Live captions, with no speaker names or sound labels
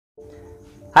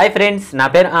Hi friends, na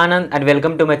peru Anand and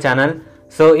welcome to my channel.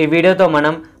 So ee video tho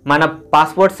manam mana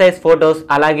passport size photos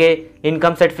alage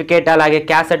income certificate alage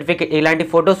caste certificate ilanti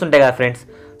photos untayi kada friends.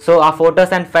 So aa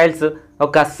photos and files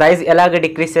oka size elaga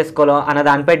decrease cheskolo ana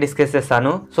danpai discuss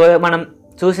chestanu. So manam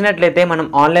చూసినట్లయితే మనం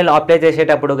ఆన్లైన్లో apply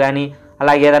చేసేటప్పుడు కానీ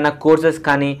అలాగే ఏదైనా courses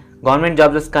కానీ government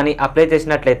jobs కానీ apply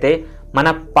చేసినట్లయితే మన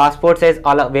పాస్పోర్ట్ సైజ్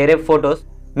అలా వేరే photos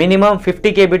minimum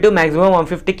 50 KB to maximum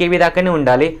 150 KB దాకానే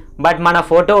ఉండాలి. బట్ మన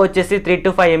ఫోటో వచ్చేసి 3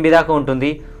 to 5 MB దాకా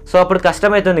ఉంటుంది. సో అప్పుడు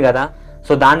కష్టమవుతుంది కదా.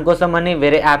 సో దానికోసం అని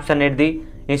వేరే యాప్స్ అనేది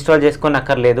ఇన్స్టాల్ చేసుకొని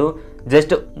అక్కర్లేదు.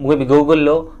 జస్ట్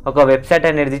గూగుల్లో ఒక వెబ్సైట్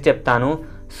అనేది చెప్తాను.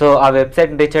 సో ఆ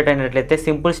వెబ్సైట్ రీచ్ అయినట్లయితే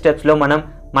సింపుల్ స్టెప్స్లో మనం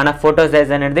మన ఫోటో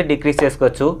సైజ్ అనేది డిక్రీజ్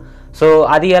చేసుకోవచ్చు. సో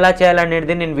అది ఎలా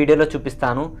చేయాలనేది నేను వీడియోలో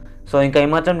చూపిస్తాను. సో ఇంకా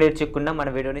ఏమాత్రం లేట్ చేయకుండా మన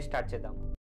వీడియోని స్టార్ట్ చేద్దాం.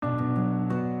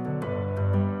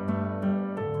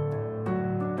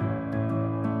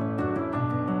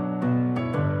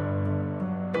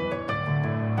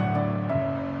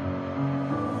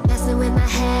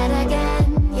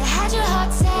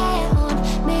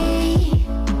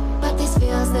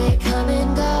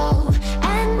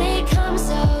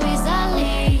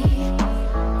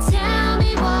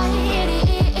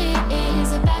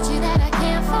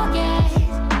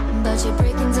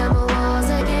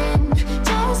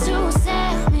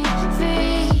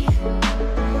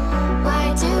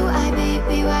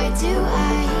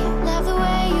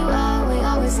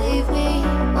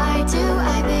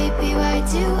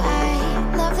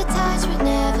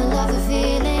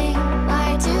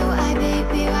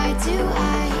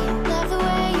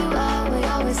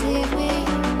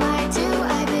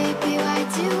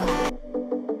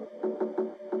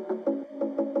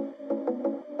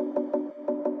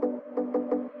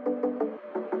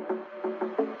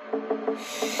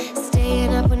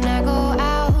 Staying up when I go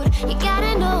out, you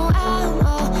gotta know I'm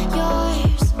all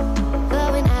yours. But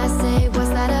when I say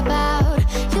what's that about,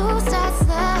 you start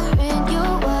slurring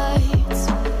your words.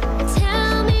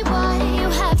 Tell me why you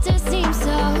have to seem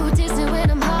so distant when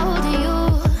I'm holding you.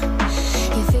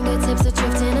 Your fingertips are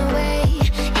drifting away,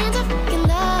 and I fucking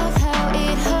love how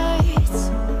it hurts.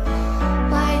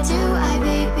 Why do I,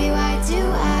 baby, why do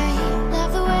I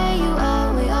love the way you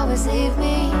always leave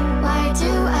me? Why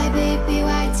do I, baby,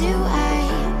 why do I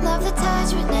love the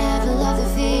touch but never love the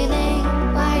feeling?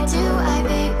 Why do I,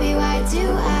 baby, why do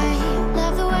I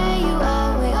love the way you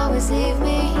always leave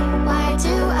me? Why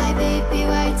do I, baby,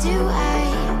 why do I